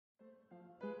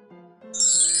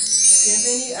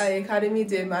Bienvenue à l'Académie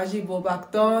de Magie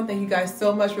Beauxbatons. Thank you guys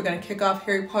so much. We're going to kick off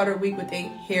Harry Potter week with a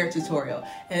hair tutorial.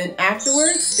 And then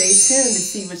afterwards, stay tuned to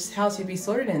see which house you'll be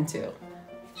sorted into.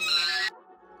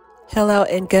 Hello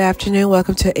and good afternoon.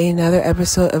 Welcome to another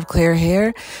episode of Claire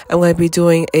Hair. I'm going to be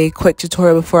doing a quick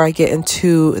tutorial before I get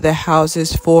into the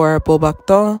houses for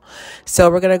Beauxbatons. So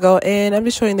we're going to go in. I'm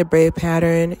just showing the braid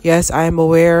pattern. Yes, I am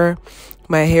aware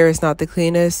my hair is not the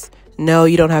cleanest. No,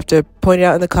 you don't have to point it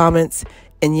out in the comments.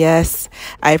 And yes,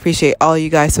 I appreciate all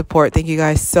you guys' support. Thank you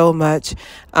guys so much.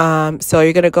 So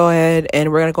you're going to go ahead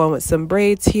and we're going to go in with some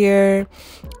braids here.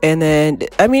 And then,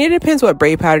 I mean, it depends what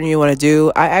braid pattern you want to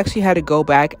do. I actually had to go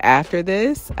back after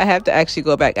this. I have to actually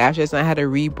go back after this and I had to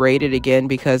re-braid it again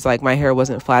because like my hair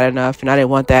wasn't flat enough and I didn't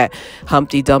want that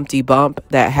Humpty Dumpty bump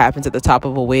that happens at the top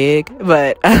of a wig.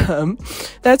 But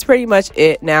that's pretty much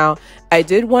it. Now, I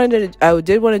did want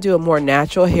to do a more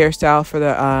natural hairstyle for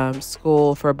the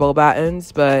school for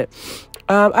Beauxbatons, but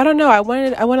I don't know. I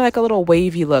wanted like a little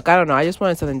wavy look. I don't know. I just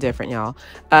wanted something different, y'all.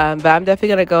 But I'm definitely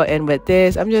gonna go in with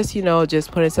this. I'm just,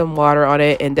 just putting some water on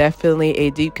it, and definitely a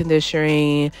deep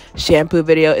conditioning shampoo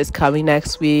video is coming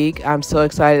next week. I'm so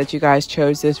excited that you guys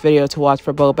chose this video to watch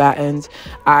for Beauxbatons.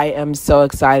 I am so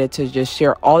excited to just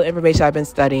share all the information I've been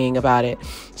studying about it.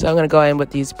 So I'm gonna go in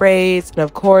with these braids, and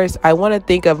of course, I want to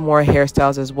think of more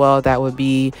hairstyles as well. That would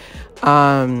be,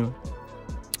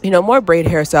 more braid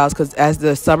hairstyles, because as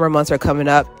the summer months are coming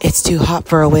up, it's too hot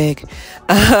for a wig.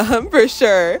 For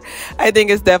sure. I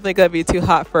think it's definitely going to be too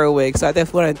hot for a wig. So I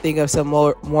definitely want to think of some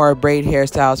more braid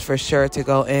hairstyles for sure to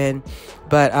go in.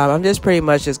 But I'm just pretty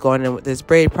much just going in with this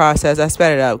braid process. I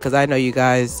sped it up because I know you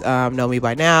guys know me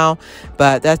by now.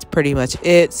 But that's pretty much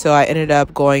it. So I ended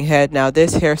up going ahead. Now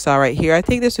this hairstyle right here, I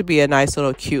think this would be a nice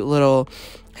little cute little,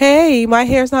 hey, my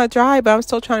hair's not dry, but I'm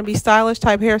still trying to be stylish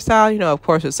type hairstyle. Of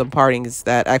course, with some partings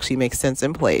that actually make sense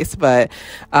in place. But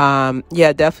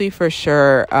yeah, definitely for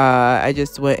sure. I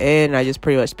just went in and I just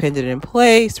pretty much pinned it in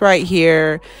place right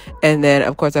here. And then,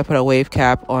 of course, I put a wave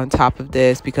cap on top of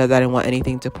this because I didn't want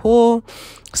anything to pull.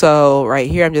 So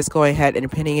right here, I'm just going ahead and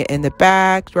pinning it in the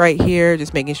back right here,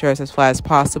 just making sure it's as flat as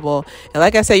possible. And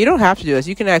like I said, you don't have to do this.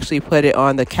 You can actually put it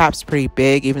on. The cap's pretty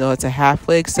big, even though it's a half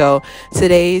wig. So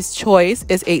today's choice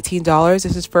is $18.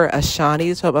 This is for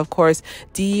Ashani. So of course,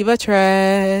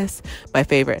 divatress, my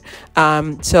favorite.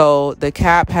 So the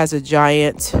cap has a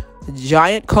giant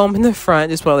comb in the front.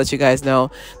 Just want to let you guys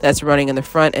know that's running in the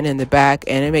front and in the back,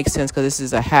 and it makes sense because this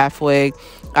is a half wig.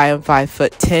 I am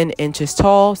 5'10"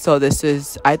 tall, so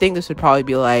I think this would probably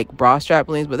be like bra strap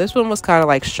length, but this one was kind of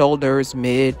like shoulders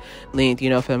mid length,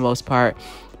 for the most part.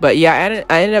 But yeah,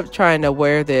 I ended up trying to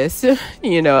wear this,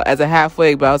 as a half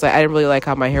wig, but I was like, I didn't really like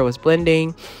how my hair was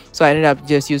blending. So I ended up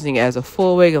just using it as a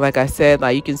full wig. And like I said,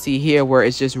 like you can see here where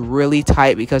it's just really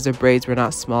tight because the braids were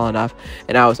not small enough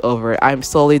and I was over it. I'm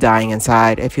slowly dying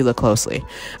inside if you look closely.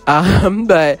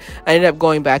 But I ended up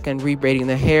going back and re-braiding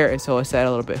the hair. And so it sat a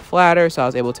little bit flatter. So I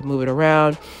was able to move it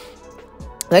around.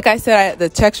 Like I said, the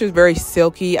texture is very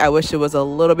silky. I wish it was a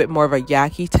little bit more of a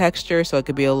yucky texture so it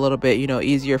could be a little bit,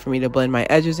 easier for me to blend my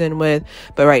edges in with.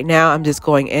 But right now, I'm just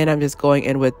going in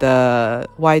with the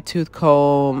wide tooth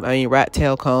comb, rat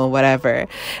tail comb, whatever.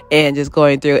 And just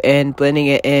going through and blending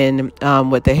it in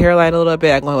with the hairline a little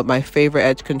bit. I'm going with my favorite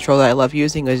edge control that I love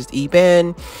using, which is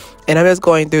B.A.M. And I'm just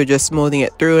going through, just smoothing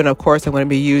it through. And of course, I'm going to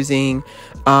be using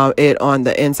it on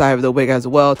the inside of the wig as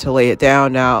well to lay it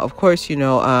down. Now, of course, you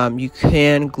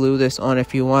can glue this on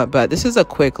if you want, but this is a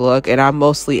quick look and I'm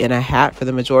mostly in a hat for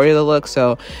the majority of the look.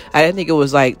 So I didn't think it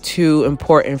was like too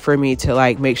important for me to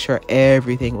like make sure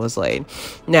everything was laid.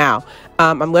 Now,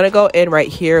 I'm going to go in right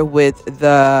here with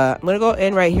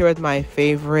my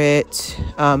favorite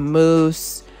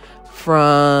mousse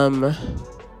from,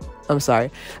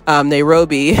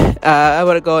 Nairobi. I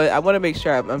want to make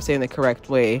sure I'm saying the correct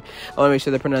way. I want to make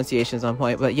sure the pronunciation is on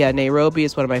point. But yeah, Nairobi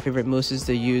is one of my favorite mousses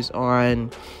to use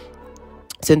on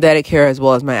synthetic hair as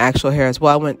well as my actual hair as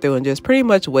well. I went through and just pretty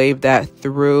much waved that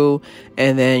through,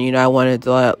 and then I wanted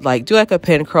to like do like a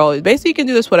pin curl. Basically, you can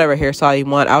do this whatever hairstyle you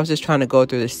want. I was just trying to go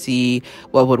through to see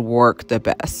what would work the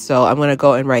best. So I'm gonna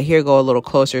go in right here, go a little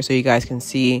closer so you guys can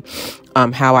see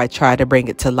how I try to bring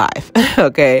it to life.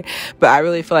 Okay, but I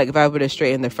really feel like if I would have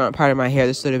straightened the front part of my hair,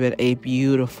 this would have been a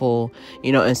beautiful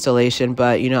installation.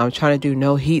 But I'm trying to do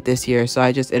no heat this year, so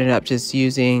I just ended up just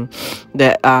using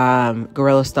the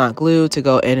Gorilla Stunt glue to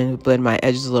go in and blend my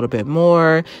edges a little bit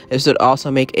more. This would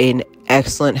also make an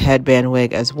excellent headband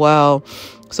wig as well.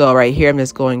 So right here, I'm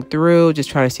just going through, just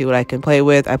trying to see what I can play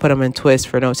with. I put them in twists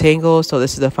for no tangles. So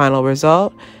this is the final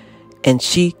result, and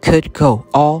she could go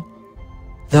all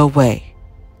the way.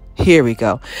 Here we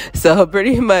go. So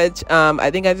pretty much, I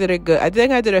think I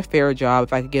did a fair job.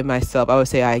 If I could give myself, I would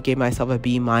say I gave myself a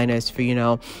B-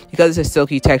 for, because it's a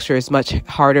silky texture, it's much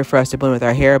harder for us to blend with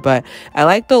our hair, but I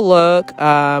like the look.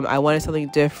 I wanted something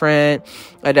different.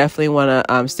 I definitely want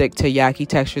to stick to yaki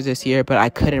textures this year, but I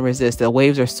couldn't resist. The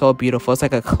waves are so beautiful. It's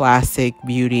like a classic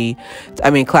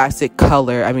classic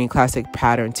color, classic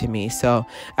pattern to me. So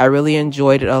I really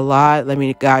enjoyed it a lot. Let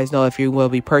me guys know if you will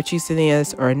be purchasing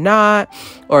this or not,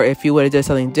 or if you would have done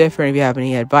something different. If you have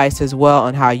any advice as well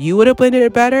on how you would have blended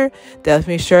it better,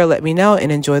 definitely sure let me know,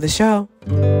 and enjoy the show.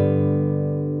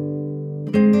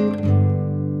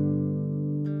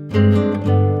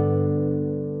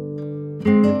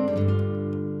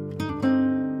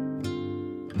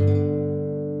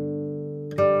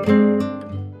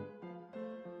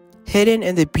 Hidden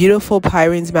in the beautiful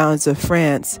Pyrenees Mountains of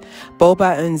France,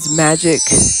 Beauxbatons Magic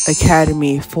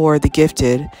Academy for the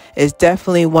Gifted is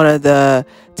definitely one of the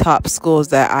top schools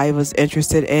that I was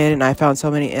interested in, and I found so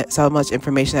much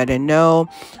information I didn't know.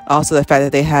 Also, the fact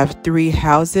that they have 3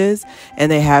 houses,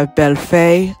 and they have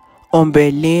bellefeuille,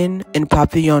 ombrelune, and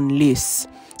papillionlisse.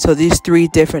 So these 3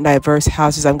 different diverse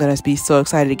houses, I'm going to be so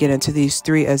excited to get into these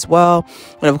 3 as well.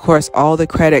 And of course, all the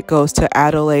credit goes to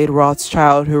Adelaide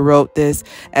Rothschild, who wrote this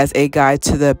as a guide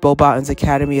to the Beauxbatons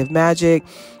Academy of Magic.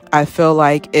 I feel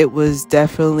like it was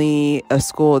definitely a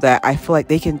school that I feel like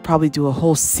they can probably do a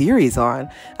whole series on.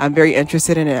 I'm very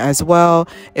interested in it as well.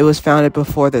 It was founded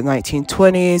before the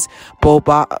 1920s.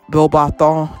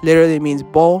 Beauxbatons literally means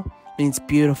beau, means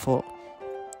beautiful.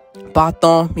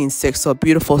 Baton means stick, so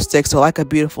beautiful stick. So like a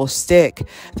beautiful stick,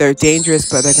 they're dangerous,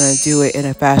 but they're going to do it in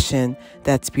a fashion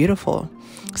that's beautiful.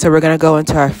 So we're going to go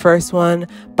into our first one,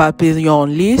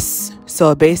 papillionlisse.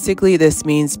 So basically this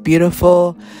means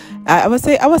beautiful. I would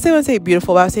say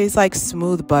beautiful, but I would say it's like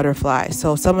smooth butterfly.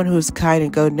 So someone who's kind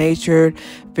and good-natured,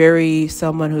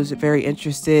 someone who's very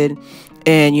interested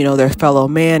in, their fellow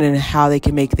man and how they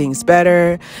can make things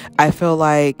better. I feel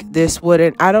like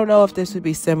I don't know if this would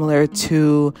be similar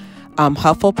to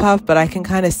Hufflepuff, but I can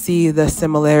kind of see the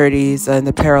similarities and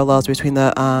the parallels between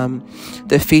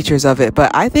the features of it. But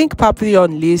I think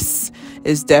Papillonlisse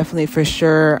is definitely for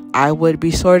sure. I would be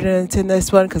sorted into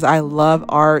this one because I love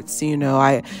arts.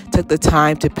 I took the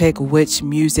time to pick which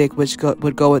music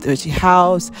would go with which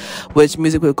house, which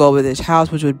music would go with which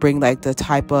house, which would bring like the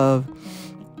type of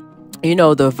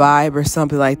the vibe or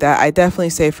something like that. I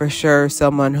definitely say for sure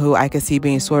someone who I could see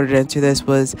being sorted into this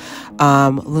was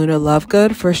Luna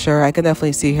Lovegood, for sure. I can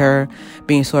definitely see her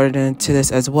being sorted into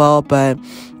this as well, but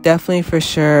definitely for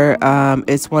sure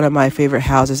it's one of my favorite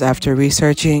houses after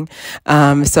researching.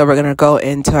 So we're gonna go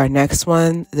into our next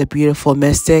one, the beautiful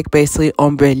mystic, basically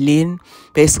ombrelune.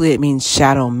 Basically it means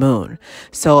shadow moon.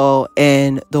 So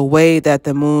in the way that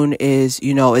the moon is,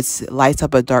 it lights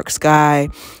up a dark sky,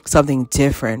 something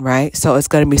different, right? So it's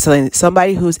going to be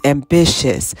somebody who's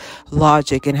ambitious,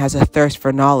 logic, and has a thirst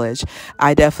for knowledge.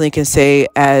 I definitely can say,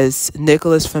 as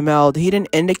Nicholas Flamel, he didn't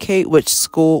indicate which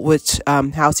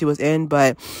house he was in,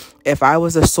 but if I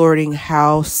was a sorter,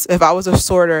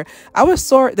 I would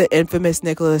sort the infamous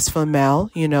Nicholas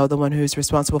Flamel, the one who's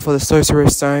responsible for the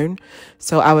Sorcerer's Stone.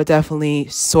 So I would definitely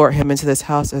sort him into this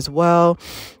house as well.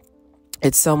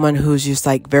 It's someone who's just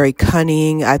like very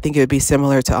cunning. I think it would be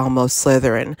similar to almost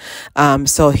Slytherin.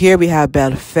 So here we have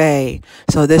bellefeuille.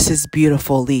 So this is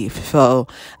beautiful leaf. So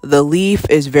the leaf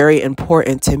is very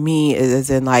important to me, as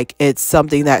in like it's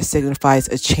something that signifies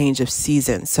a change of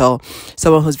season. So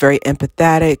someone who's very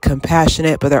empathetic,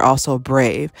 compassionate, but they're also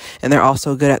brave, and they're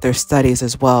also good at their studies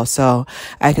as well. So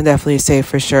I can definitely say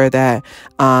for sure that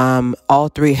all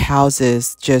 3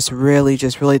 houses just really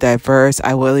diverse.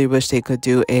 I really wish they could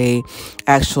do a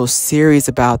actual series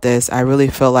about this. I really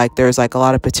feel like there's like a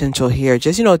lot of potential here,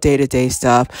 just day-to-day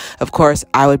stuff. Of course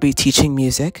I would be teaching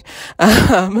music,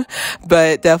 but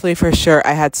definitely for sure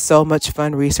I had so much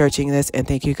fun researching this, and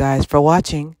thank you guys for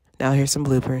watching. Now here's some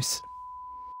bloopers.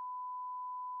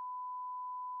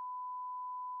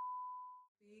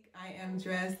 I am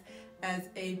dressed as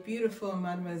a beautiful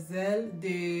mademoiselle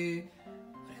de,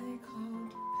 what are they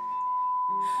called?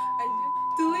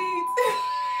 Delete.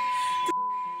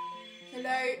 Hello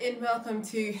and welcome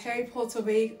to Harry Potter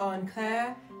Week on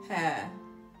Claire Haire.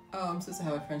 Oh, I'm supposed to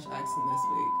have a French accent this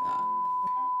week.